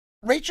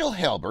Rachel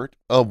Halbert,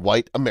 a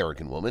white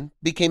American woman,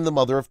 became the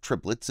mother of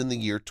triplets in the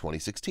year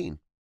 2016.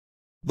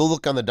 The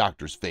look on the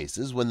doctors'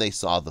 faces when they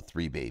saw the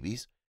three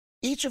babies,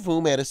 each of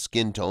whom had a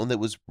skin tone that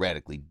was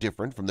radically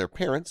different from their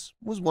parents',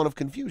 was one of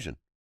confusion.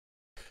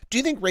 Do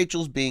you think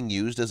Rachel's being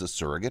used as a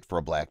surrogate for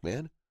a black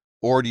man?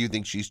 Or do you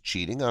think she's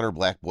cheating on her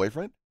black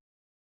boyfriend?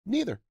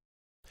 Neither.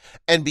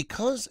 And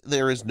because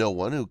there is no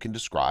one who can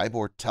describe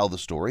or tell the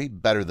story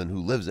better than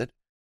who lives it,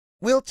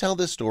 we'll tell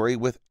this story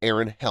with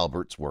Aaron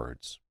Halbert's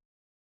words.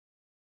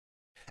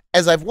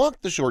 As I've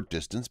walked the short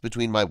distance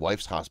between my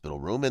wife's hospital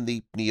room and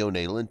the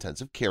neonatal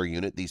intensive care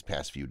unit these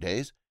past few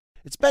days,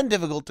 it's been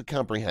difficult to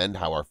comprehend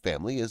how our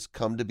family has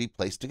come to be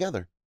placed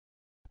together.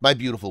 My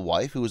beautiful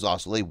wife, who is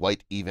also a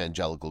white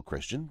evangelical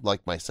Christian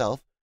like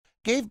myself,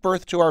 gave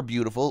birth to our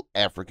beautiful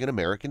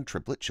African-American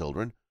triplet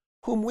children,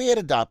 whom we had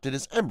adopted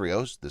as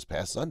embryos this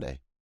past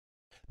Sunday.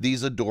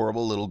 These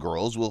adorable little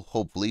girls will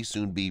hopefully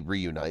soon be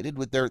reunited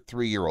with their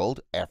 3-year-old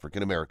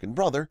African-American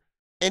brother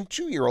and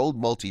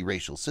 2-year-old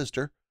multiracial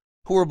sister,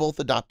 who were both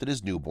adopted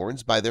as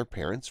newborns by their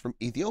parents from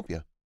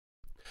Ethiopia.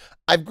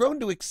 I've grown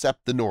to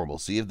accept the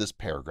normalcy of this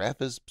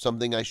paragraph as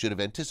something I should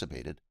have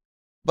anticipated,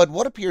 but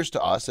what appears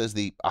to us as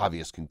the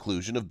obvious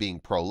conclusion of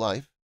being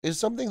pro-life is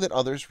something that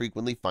others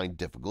frequently find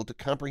difficult to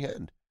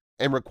comprehend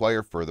and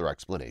require further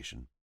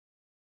explanation.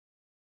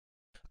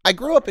 I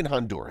grew up in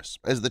Honduras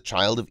as the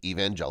child of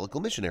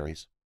evangelical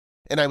missionaries,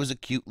 and I was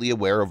acutely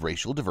aware of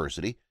racial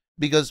diversity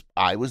because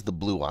I was the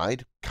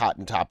blue-eyed,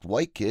 cotton-topped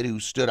white kid who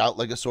stood out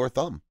like a sore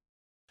thumb.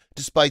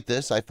 Despite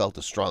this, I felt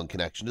a strong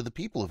connection to the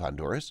people of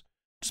Honduras,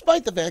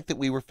 despite the fact that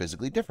we were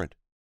physically different.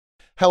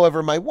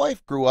 However, my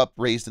wife grew up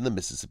raised in the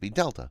Mississippi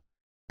Delta,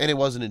 and it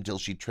wasn't until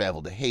she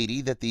traveled to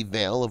Haiti that the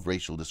veil of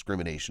racial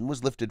discrimination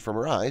was lifted from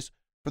her eyes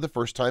for the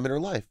first time in her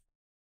life.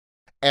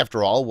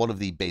 After all, one of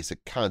the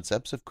basic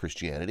concepts of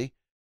Christianity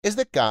is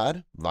that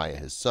God, via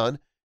His Son,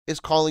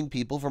 is calling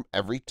people from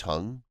every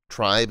tongue,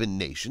 tribe, and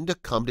nation to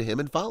come to Him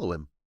and follow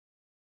Him.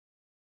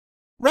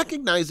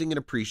 Recognizing and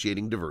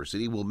appreciating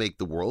diversity will make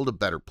the world a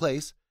better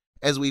place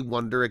as we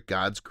wonder at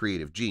God's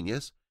creative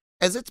genius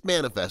as it's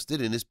manifested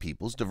in His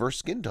people's diverse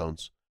skin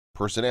tones,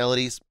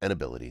 personalities, and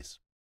abilities.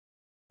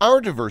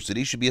 Our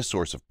diversity should be a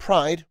source of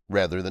pride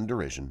rather than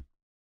derision.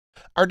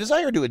 Our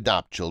desire to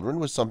adopt children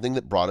was something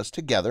that brought us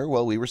together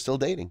while we were still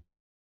dating.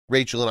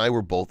 Rachel and I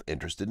were both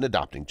interested in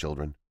adopting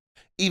children.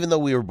 Even though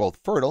we were both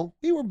fertile,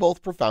 we were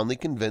both profoundly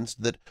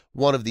convinced that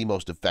one of the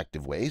most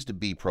effective ways to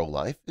be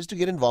pro-life is to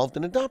get involved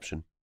in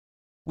adoption.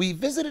 We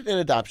visited an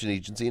adoption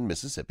agency in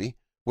Mississippi,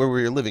 where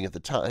we were living at the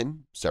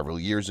time, several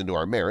years into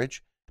our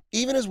marriage,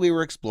 even as we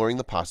were exploring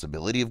the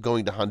possibility of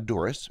going to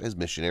Honduras as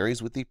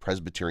missionaries with the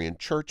Presbyterian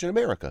Church in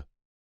America.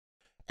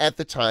 At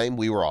the time,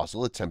 we were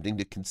also attempting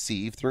to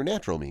conceive through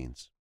natural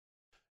means.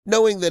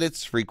 Knowing that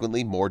it's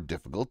frequently more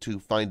difficult to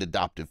find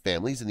adoptive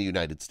families in the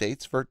United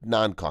States for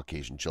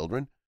non-Caucasian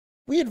children,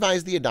 we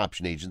advised the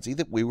adoption agency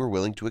that we were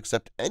willing to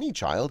accept any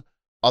child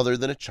other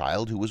than a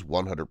child who was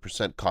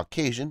 100%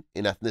 Caucasian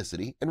in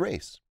ethnicity and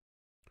race.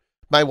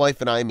 My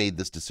wife and I made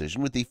this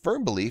decision with the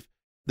firm belief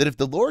that if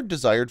the Lord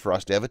desired for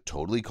us to have a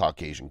totally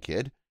Caucasian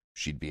kid,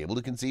 she'd be able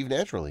to conceive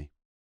naturally.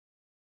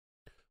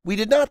 We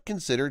did not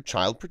consider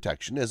child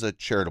protection as a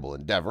charitable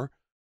endeavor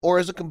or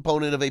as a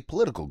component of a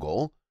political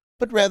goal,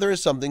 but rather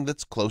as something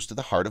that's close to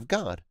the heart of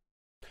God.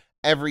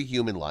 Every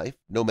human life,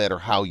 no matter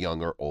how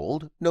young or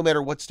old, no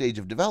matter what stage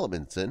of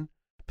development it's in,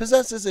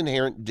 possesses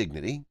inherent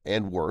dignity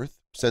and worth,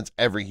 since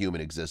every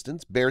human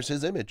existence bears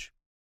His image.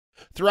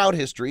 Throughout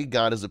history,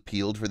 God has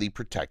appealed for the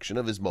protection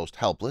of His most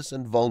helpless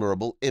and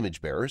vulnerable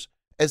image bearers,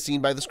 as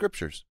seen by the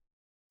Scriptures.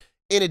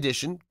 In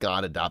addition,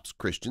 God adopts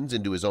Christians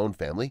into His own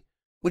family,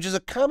 which is a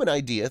common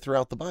idea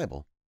throughout the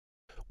Bible.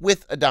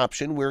 With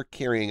adoption, we're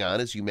carrying on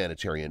His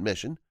humanitarian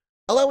mission,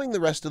 allowing the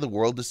rest of the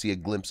world to see a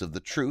glimpse of the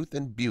truth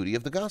and beauty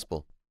of the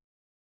gospel.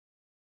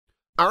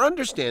 Our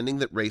understanding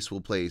that race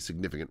will play a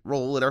significant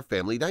role in our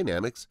family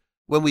dynamics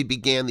when we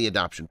began the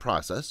adoption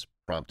process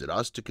prompted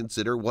us to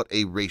consider what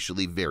a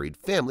racially varied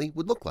family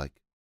would look like.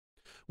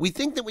 We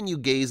think that when you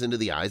gaze into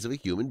the eyes of a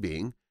human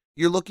being,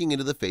 you're looking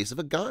into the face of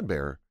a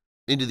God-bearer,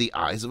 into the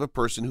eyes of a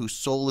person whose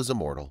soul is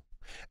immortal,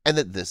 and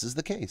that this is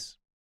the case.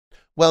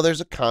 While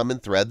there's a common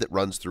thread that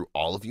runs through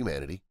all of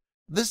humanity,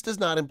 this does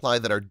not imply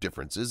that our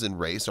differences in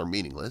race are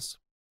meaningless.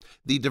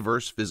 The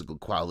diverse physical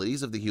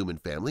qualities of the human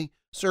family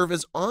serve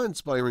as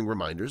awe-inspiring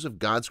reminders of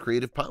God's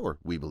creative power,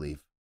 we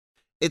believe.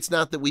 It's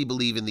not that we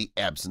believe in the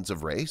absence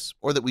of race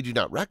or that we do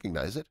not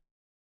recognize it.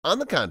 On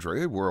the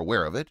contrary, we're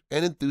aware of it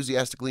and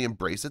enthusiastically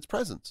embrace its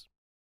presence.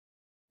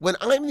 When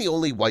I'm the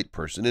only white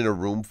person in a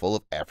room full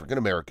of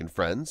African-American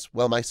friends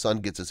while my son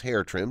gets his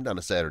hair trimmed on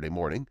a Saturday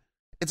morning,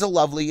 it's a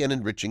lovely and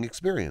enriching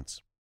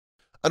experience.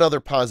 Another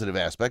positive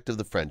aspect of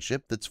the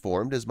friendship that's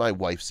formed as my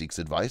wife seeks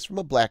advice from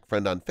a black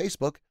friend on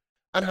Facebook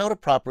on how to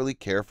properly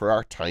care for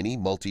our tiny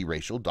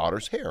multiracial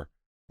daughter's hair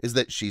is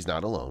that she's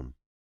not alone.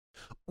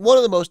 One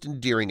of the most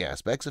endearing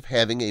aspects of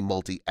having a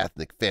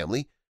multi-ethnic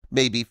family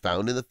may be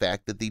found in the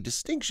fact that the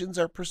distinctions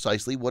are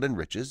precisely what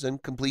enriches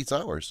and completes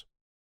ours.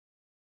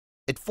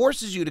 It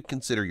forces you to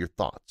consider your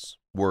thoughts,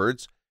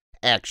 words,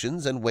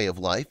 actions and way of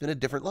life in a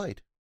different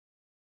light.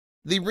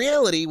 The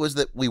reality was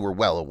that we were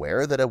well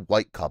aware that a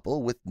white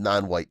couple with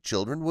non-white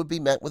children would be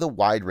met with a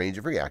wide range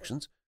of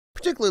reactions,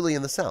 particularly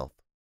in the South.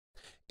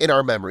 In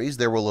our memories,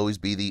 there will always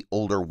be the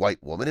older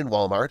white woman in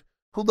Walmart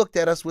who looked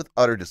at us with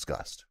utter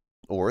disgust,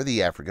 or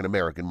the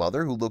African-American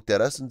mother who looked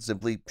at us and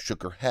simply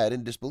shook her head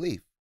in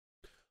disbelief.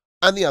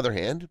 On the other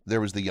hand,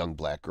 there was the young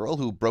black girl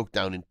who broke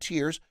down in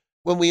tears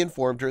when we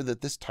informed her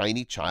that this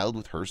tiny child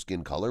with her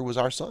skin color was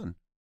our son,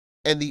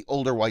 and the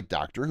older white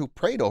doctor who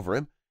prayed over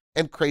him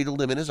and cradled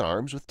him in his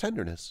arms with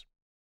tenderness.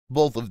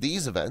 Both of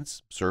these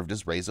events served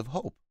as rays of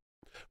hope,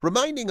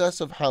 reminding us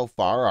of how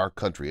far our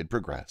country had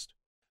progressed,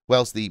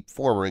 whilst the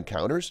former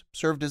encounters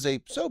served as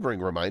a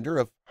sobering reminder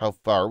of how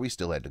far we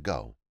still had to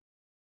go.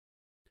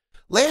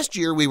 Last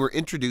year, we were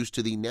introduced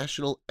to the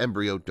National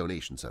Embryo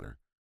Donation Center,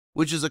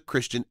 which is a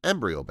Christian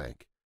embryo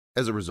bank,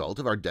 as a result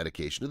of our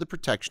dedication to the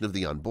protection of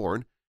the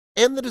unborn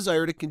and the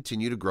desire to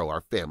continue to grow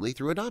our family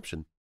through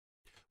adoption.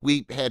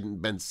 We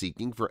hadn't been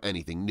seeking for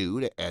anything new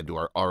to add to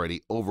our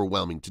already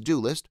overwhelming to-do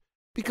list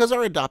because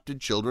our adopted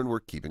children were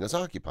keeping us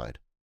occupied.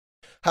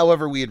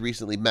 However, we had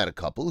recently met a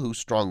couple who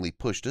strongly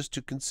pushed us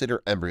to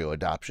consider embryo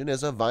adoption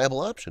as a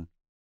viable option.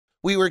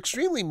 We were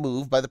extremely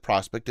moved by the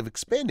prospect of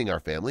expanding our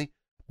family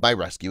by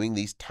rescuing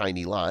these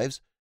tiny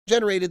lives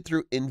generated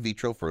through in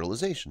vitro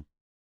fertilization,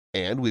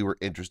 and we were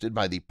interested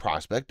by the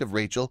prospect of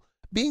Rachel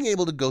being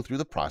able to go through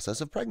the process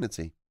of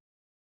pregnancy.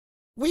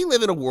 We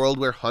live in a world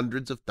where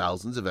hundreds of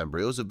thousands of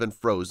embryos have been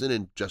frozen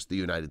in just the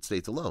United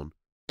States alone,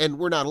 and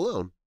we're not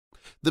alone.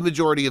 The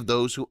majority of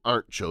those who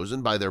aren't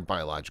chosen by their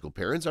biological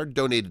parents are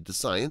donated to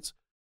science,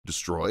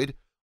 destroyed,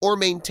 or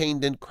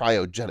maintained in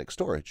cryogenic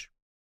storage.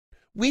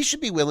 We should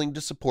be willing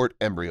to support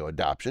embryo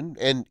adoption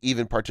and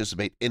even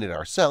participate in it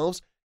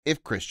ourselves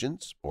if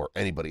Christians, or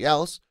anybody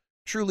else,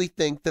 truly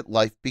think that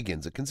life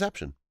begins at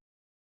conception.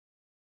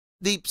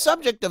 The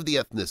subject of the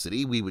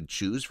ethnicity we would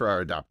choose for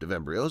our adoptive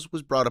embryos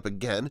was brought up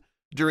again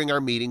during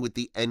our meeting with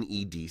the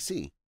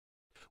NEDC.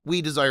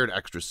 We desired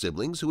extra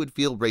siblings who would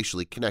feel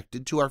racially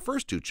connected to our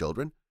first two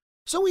children,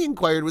 so we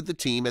inquired with the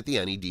team at the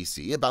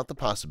NEDC about the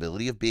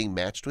possibility of being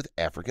matched with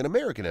African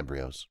American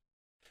embryos.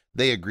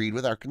 They agreed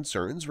with our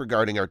concerns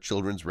regarding our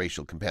children's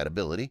racial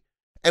compatibility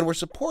and were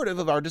supportive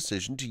of our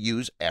decision to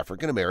use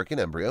African American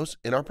embryos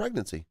in our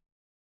pregnancy.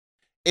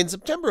 In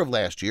September of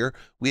last year,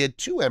 we had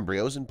 2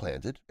 embryos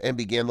implanted and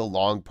began the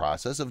long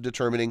process of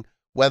determining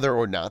whether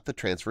or not the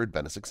transfer had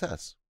been a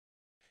success.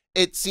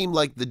 It seemed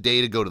like the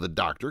day to go to the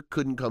doctor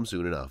couldn't come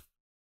soon enough.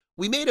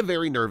 We made a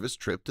very nervous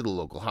trip to the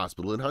local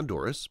hospital in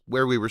Honduras,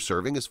 where we were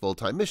serving as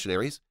full-time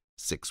missionaries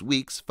 6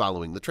 weeks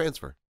following the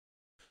transfer.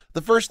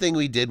 The first thing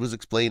we did was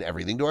explain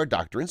everything to our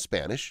doctor in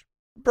Spanish,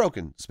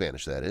 broken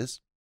Spanish that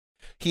is.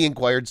 He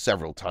inquired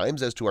several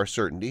times as to our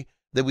certainty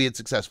that we had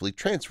successfully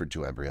transferred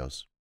 2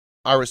 embryos.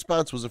 Our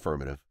response was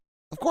affirmative.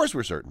 Of course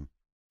we're certain.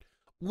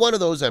 One of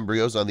those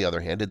embryos, on the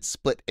other hand, had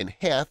split in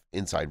half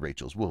inside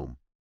Rachel's womb.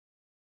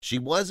 She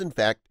was, in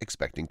fact,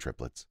 expecting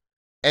triplets,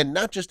 and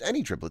not just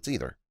any triplets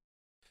either.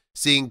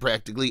 Seeing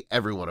practically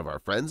every one of our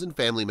friends and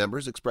family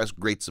members express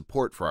great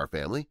support for our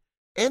family,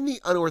 and the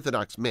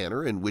unorthodox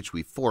manner in which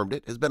we formed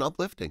it has been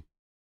uplifting.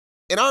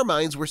 In our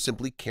minds, we're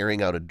simply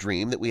carrying out a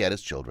dream that we had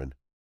as children.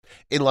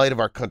 In light of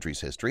our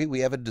country's history, we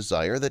have a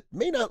desire that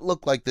may not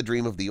look like the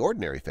dream of the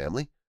ordinary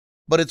family,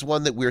 but it's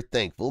one that we're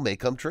thankful may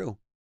come true.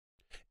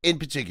 In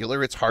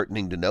particular, it's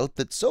heartening to note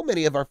that so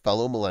many of our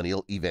fellow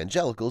millennial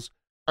evangelicals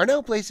are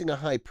now placing a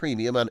high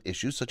premium on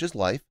issues such as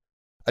life,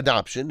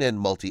 adoption, and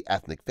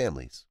multi-ethnic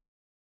families.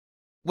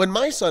 When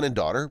my son and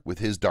daughter, with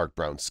his dark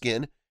brown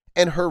skin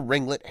and her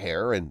ringlet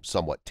hair and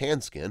somewhat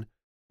tan skin,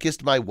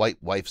 kissed my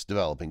white wife's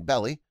developing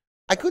belly,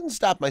 I couldn't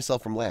stop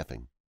myself from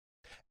laughing.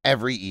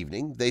 Every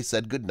evening, they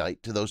said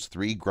goodnight to those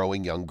 3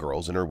 growing young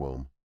girls in her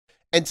womb.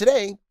 And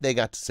today, they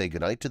got to say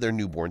goodnight to their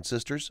newborn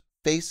sisters,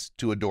 face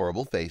to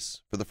adorable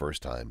face, for the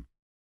first time.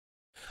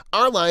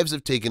 Our lives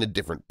have taken a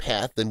different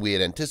path than we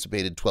had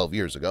anticipated 12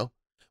 years ago,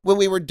 when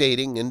we were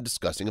dating and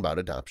discussing about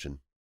adoption.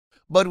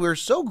 But we're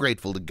so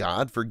grateful to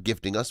God for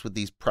gifting us with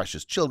these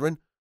precious children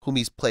whom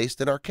He's placed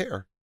in our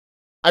care.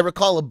 I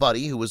recall a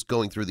buddy who was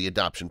going through the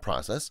adoption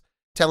process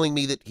telling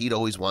me that he'd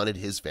always wanted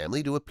his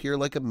family to appear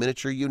like a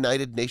miniature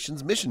United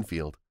Nations mission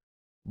field.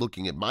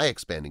 Looking at my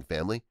expanding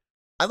family,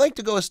 I'd like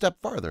to go a step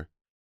farther,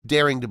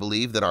 daring to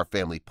believe that our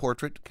family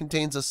portrait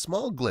contains a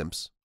small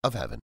glimpse of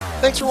heaven.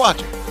 Thanks for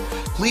watching.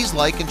 Please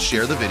like and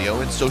share the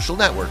video in social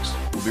networks.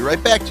 We'll be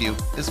right back to you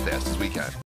as fast as we can.